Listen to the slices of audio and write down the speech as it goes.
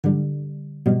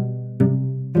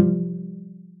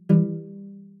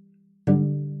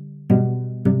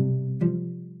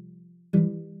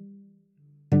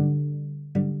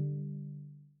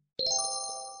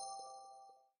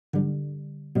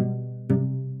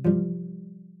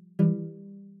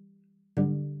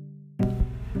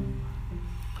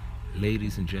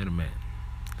ladies and gentlemen.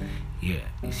 Yeah,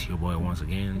 it's your boy once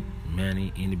again,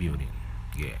 Manny in the building.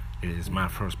 Yeah, it is my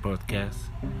first podcast,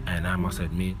 and I must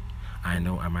admit, I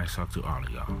know I might suck to all of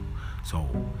y'all. So,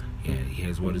 yeah,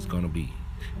 here's what it's gonna be.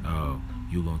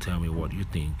 You're gonna tell me what you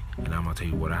think, and I'm gonna tell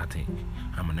you what I think.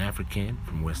 I'm an African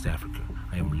from West Africa.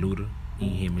 I am Luda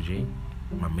Ihimage.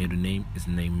 My middle name is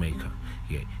Name Maker.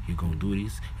 Yeah, you're gonna do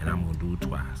this, and I'm gonna do it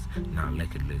twice. Now,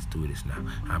 let's do this now.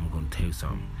 I'm gonna tell you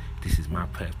something. This is my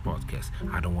past podcast.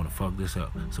 I don't wanna fuck this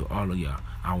up. So all of y'all,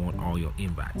 I want all your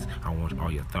invites. I want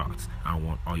all your thoughts. I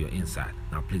want all your insight.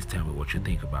 Now, please tell me what you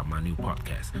think about my new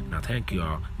podcast. Now, thank you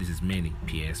all. This is Manny.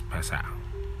 P.S. Pass out.